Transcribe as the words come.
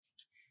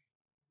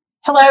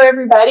Hello,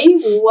 everybody.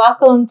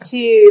 Welcome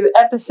to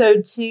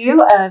episode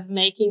 2 of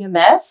Making a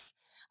Mess.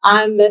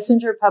 I'm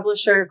messenger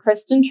publisher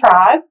Kristen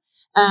Tribe.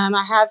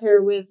 I have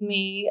here with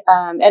me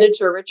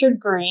editor Richard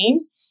Green.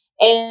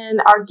 And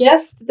our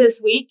guest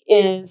this week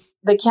is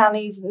the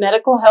county's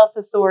Medical Health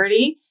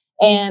Authority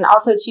and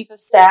also Chief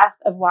of Staff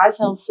of Wise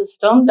Health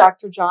System,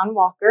 Dr. John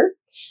Walker.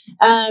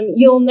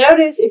 You'll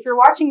notice, if you're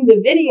watching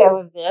the video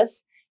of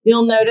this,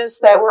 you'll notice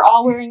that we're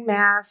all wearing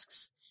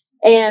masks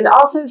and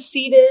also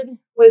seated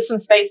with some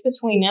space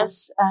between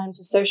us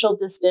to social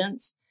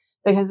distance,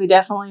 because we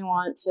definitely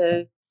want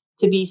to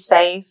be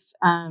safe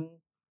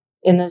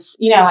in this,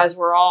 as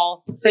we're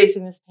all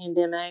facing this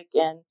pandemic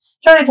and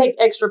trying to take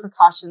extra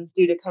precautions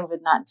due to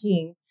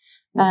COVID-19,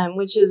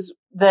 which is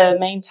the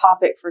main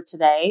topic for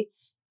today.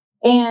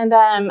 And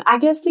I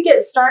guess to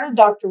get started,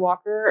 Dr.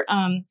 Walker,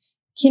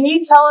 can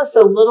you tell us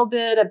a little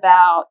bit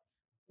about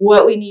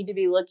what we need to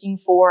be looking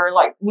for,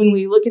 like when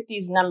we look at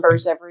these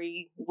numbers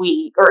every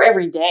week or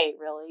every day,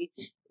 really,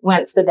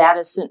 once the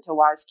data is sent to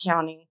Wise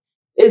County?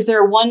 Is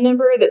there one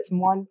number that's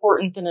more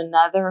important than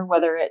another,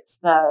 whether it's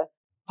the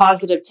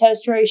positive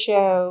test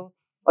ratio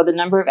or the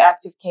number of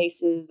active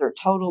cases or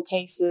total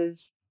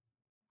cases?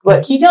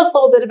 But can you tell us a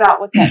little bit about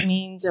what that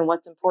means and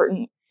what's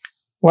important?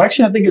 Well,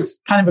 actually, I think it's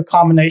kind of a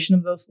combination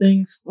of those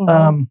things.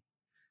 Mm-hmm.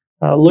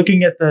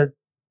 Looking at the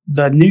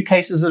new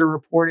cases that are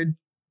reported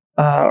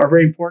are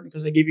very important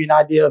because they give you an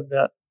idea of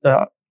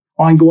the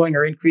ongoing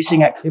or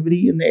increasing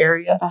activity in the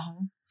area.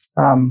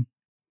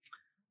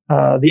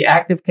 The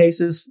active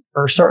cases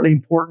are certainly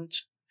important.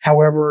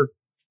 However,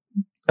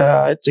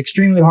 it's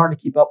extremely hard to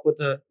keep up with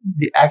the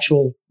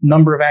actual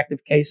number of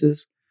active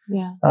cases.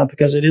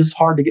 Because it is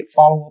hard to get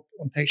follow-up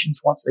on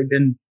patients once they've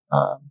been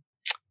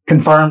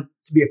confirmed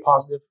to be a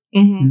positive.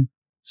 Mm-hmm.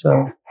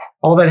 So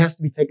all that has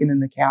to be taken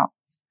into account.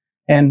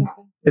 And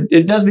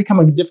it does become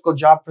a difficult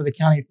job for the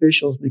county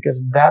officials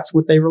because that's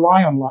what they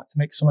rely on a lot to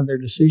make some of their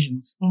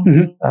decisions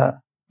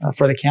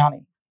for the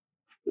county.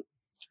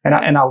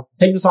 And I'll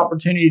take this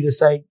opportunity to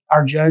say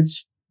our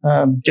judge,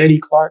 J.D.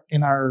 Clark,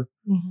 and our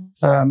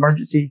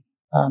emergency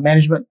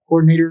management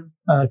coordinator,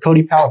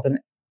 Cody Powell, did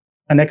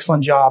an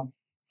excellent job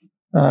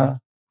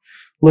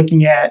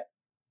looking at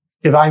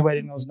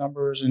evaluating those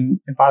numbers and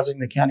advising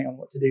the county on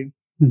what to do.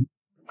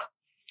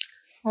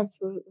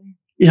 Absolutely.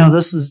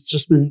 This has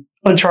just been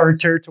uncharted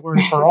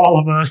territory for all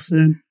of us.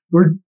 And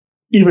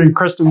even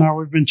Kristen and I,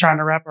 we've been trying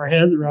to wrap our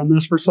heads around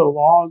this for so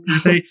long.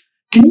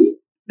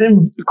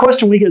 And the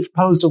question we get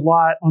posed a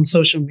lot on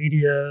social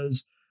media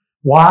is,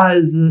 why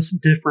is this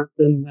different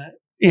than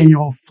the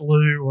annual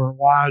flu, or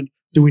why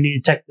do we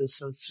need to take this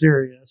so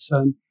serious?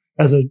 And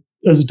as a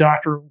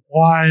doctor,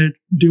 why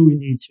do we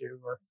need to?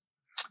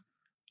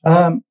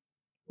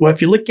 Well,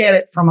 if you look at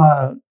it from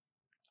a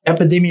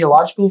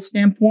epidemiological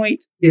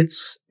standpoint,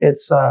 it's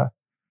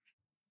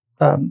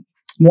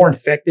more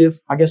effective.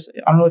 I guess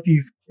I don't know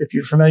if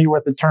you're familiar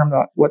with the term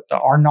what the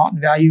R naught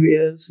value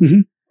is,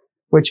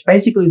 which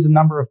basically is the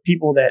number of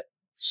people that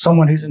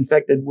someone who's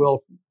infected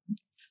will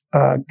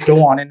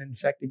go on and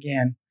infect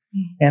again.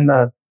 And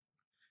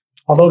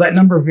although that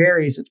number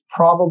varies, it's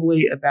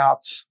probably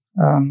about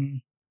 2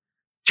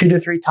 to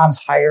 3 times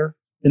higher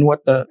than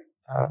what the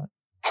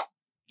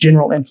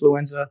general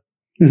influenza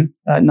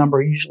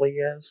number usually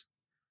is.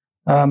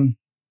 The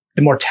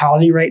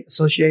mortality rate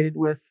associated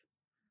with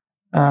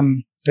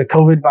the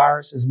COVID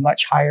virus is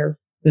much higher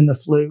than the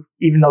flu,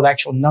 even though the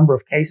actual number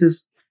of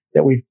cases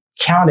that we've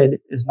counted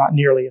is not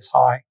nearly as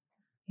high.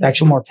 The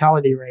actual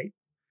mortality rate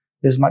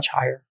is much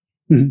higher.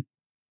 Mm-hmm.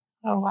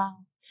 Oh, wow.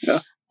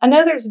 Yeah. I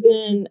know there's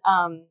been,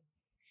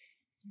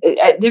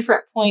 at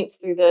different points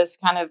through this,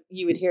 kind of,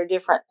 you would hear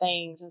different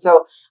things. And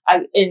so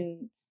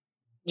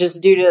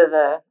just due to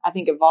the, I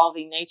think,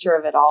 evolving nature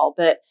of it all,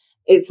 but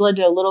it's led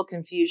to a little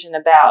confusion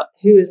about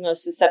who is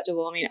most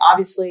susceptible. I mean,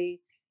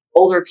 obviously,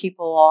 older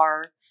people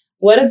are.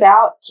 What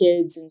about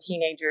kids and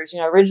teenagers?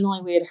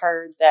 Originally we had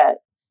heard that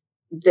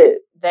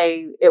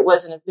it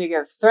wasn't as big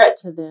of a threat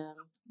to them,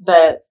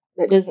 but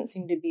that doesn't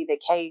seem to be the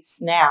case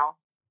now.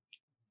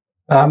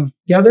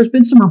 There's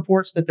been some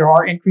reports that there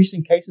are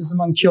increasing cases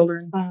among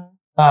children.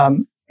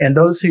 And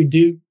those who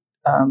do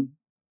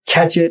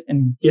catch it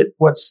and get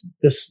what's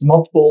this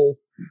multiple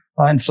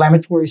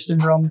inflammatory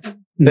syndrome,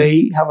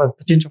 they have a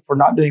potential for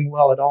not doing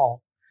well at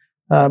all.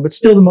 But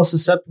still, the most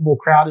susceptible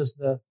crowd is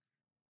the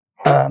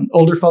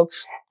older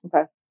folks.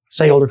 Okay.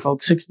 Say older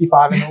folks,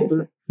 65 and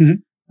older.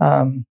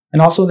 And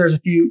also there's a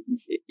few,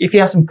 if you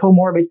have some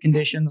comorbid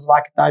conditions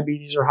like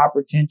diabetes or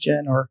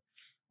hypertension or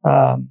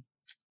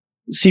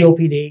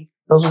COPD,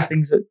 those are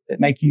things that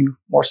make you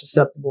more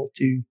susceptible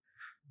to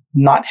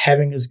not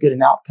having as good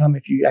an outcome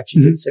if you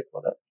actually get sick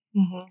with it.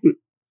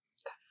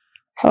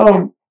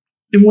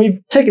 And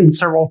we've taken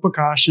several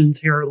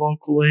precautions here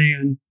locally.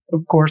 And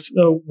of course,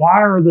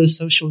 why are the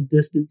social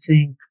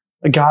distancing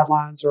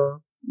guidelines or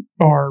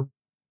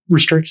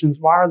restrictions,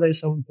 why are they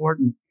so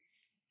important?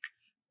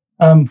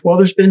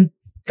 Well,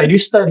 they do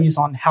studies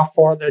on how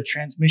far the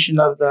transmission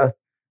of the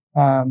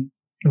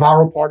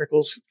viral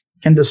particles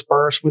can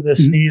disperse with a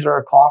sneeze or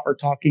a cough or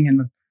talking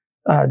in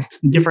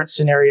different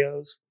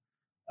scenarios.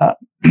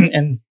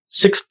 And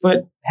 6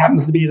 foot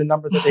happens to be the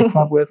number that they come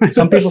up with.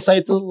 Some people say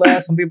it's a little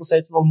less, some people say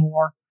it's a little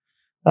more,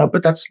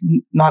 but that's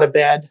not a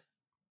bad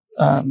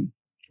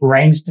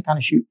range to kind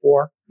of shoot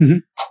for.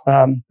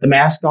 Mm-hmm. The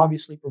mask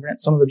obviously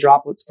prevents some of the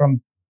droplets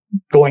from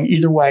going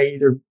either way,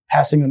 either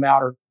passing them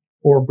out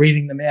or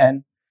breathing them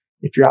in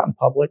if you're out in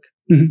public.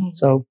 Mm-hmm.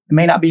 So it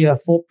may not be a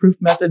foolproof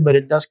method, but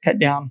it does cut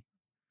down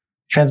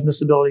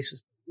transmissibility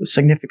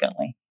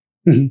significantly.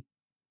 Mm-hmm.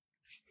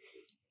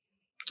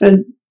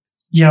 And,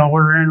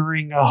 we're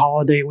entering a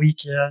holiday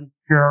weekend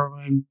here,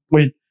 and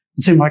it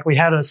seemed like we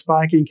had a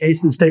spike in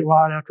cases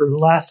statewide after the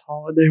last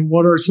holiday.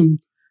 What are some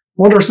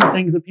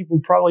things that people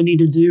probably need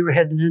to do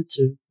heading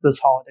into this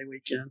holiday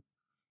weekend?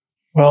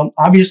 Well,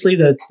 obviously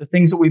the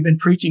things that we've been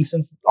preaching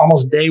since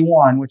almost day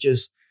one, which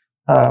is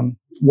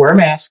wear a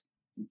mask,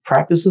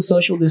 practice the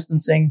social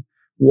distancing,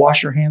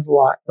 wash your hands a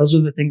lot. Those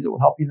are the things that will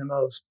help you the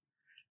most.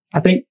 I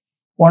think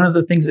one of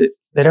the things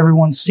that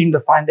everyone seemed to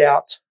find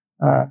out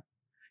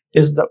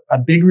is a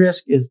big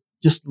risk is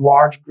just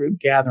large group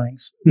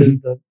gatherings.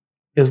 Mm-hmm.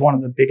 is one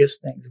of the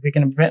biggest things. If we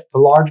can prevent the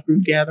large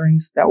group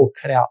gatherings, that will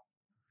cut out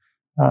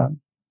the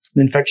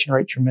infection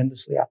rate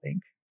tremendously, I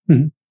think.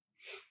 Mm-hmm.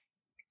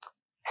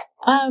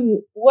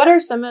 What are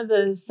some of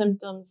the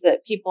symptoms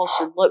that people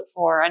should look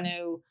for? I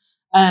know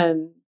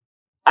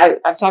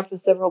I've talked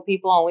with several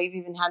people, and we've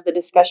even had the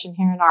discussion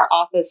here in our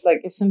office.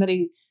 Like, if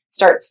somebody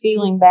starts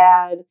feeling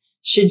bad,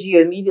 should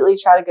you immediately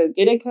try to go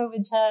get a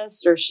COVID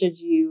test, or should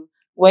you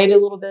wait a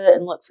little bit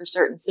and look for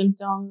certain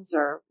symptoms,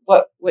 or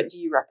what do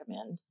you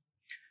recommend?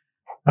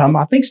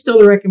 I think still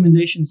the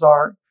recommendations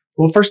are,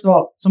 well, first of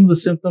all, some of the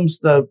symptoms,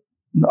 the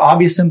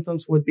obvious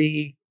symptoms would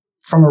be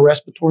from a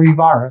respiratory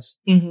virus.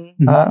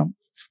 Mm-hmm.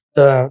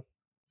 The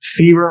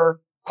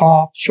fever,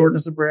 cough,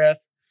 shortness of breath.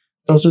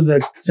 Those are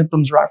the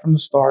symptoms right from the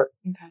start.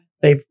 Okay.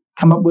 They've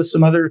come up with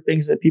some other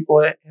things that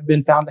people have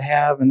been found to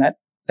have, and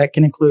that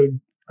can include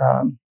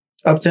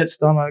upset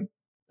stomach,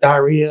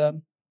 diarrhea,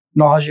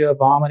 nausea,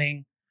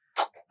 vomiting,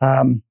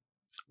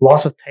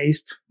 loss of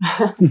taste.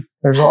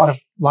 There's a lot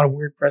of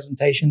weird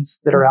presentations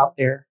that are out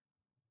there.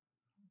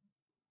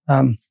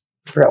 I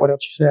forgot what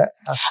else you said.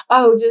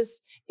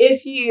 Just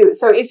if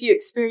you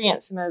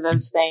experience some of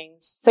those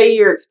things, say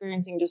you're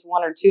experiencing just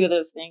one or two of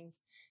those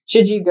things,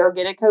 should you go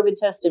get a COVID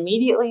test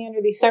immediately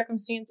under these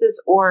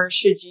circumstances, or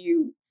should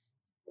you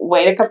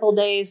wait a couple of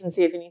days and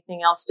see if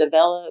anything else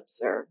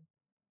develops? Or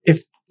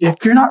if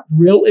you're not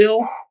real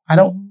ill, I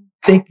don't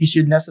think you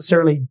should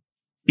necessarily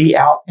be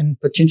out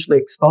and potentially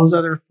expose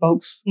other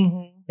folks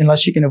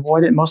unless you can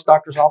avoid it. Most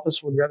doctors'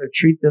 office would rather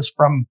treat this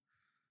from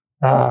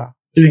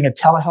doing a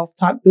telehealth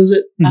type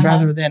visit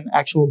rather than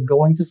actual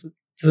going to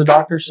the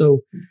doctor.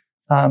 So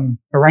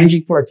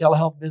arranging for a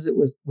telehealth visit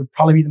would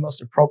probably be the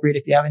most appropriate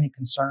if you have any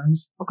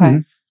concerns.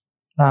 Okay.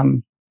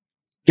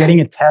 Getting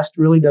a test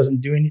really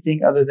doesn't do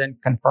anything other than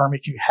confirm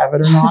if you have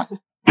it or not.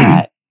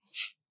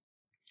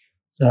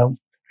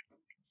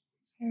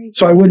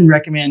 So I wouldn't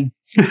recommend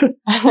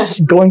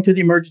going to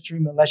the emergency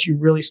room unless you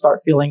really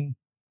start feeling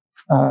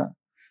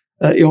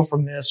ill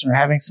from this, or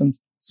having some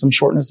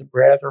shortness of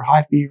breath or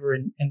high fever,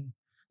 and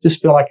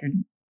just feel like you're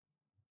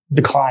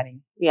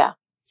declining. Yeah.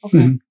 Okay.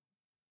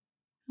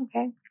 Mm-hmm.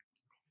 Okay.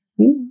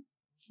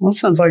 Well, it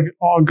sounds like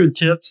all good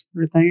tips,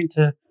 everything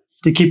to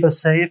keep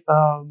us safe.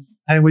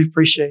 Hey, we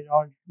appreciate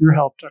all your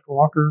help, Dr.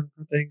 Walker,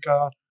 I think,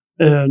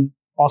 and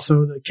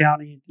also the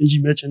county, as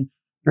you mentioned,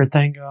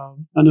 everything.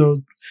 I know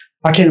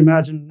I can't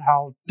imagine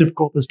how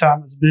difficult this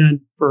time has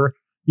been for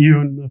you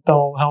and the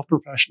fellow health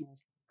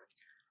professionals.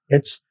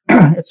 It's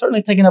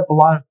certainly taken up a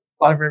lot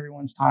of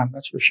everyone's time,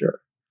 that's for sure.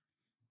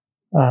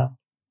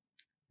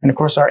 And of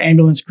course, our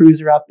ambulance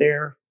crews are out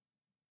there,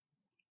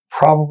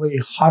 probably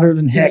hotter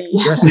than heck,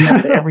 dressing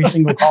up to every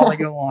single call they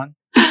go on.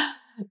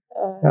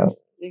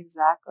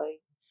 Exactly.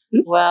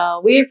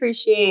 Well, we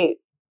appreciate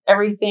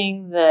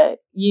everything that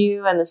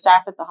you and the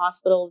staff at the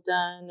hospital have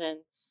done,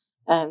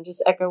 and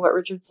just echo what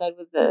Richard said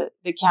with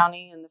the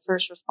county and the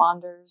first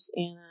responders.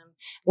 And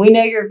we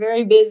know you're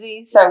very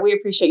busy, so we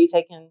appreciate you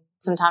taking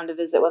some time to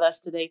visit with us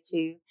today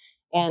too,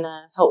 and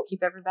help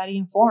keep everybody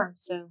informed.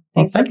 So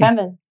thanks for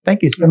coming.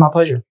 Thank you. It's been my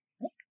pleasure.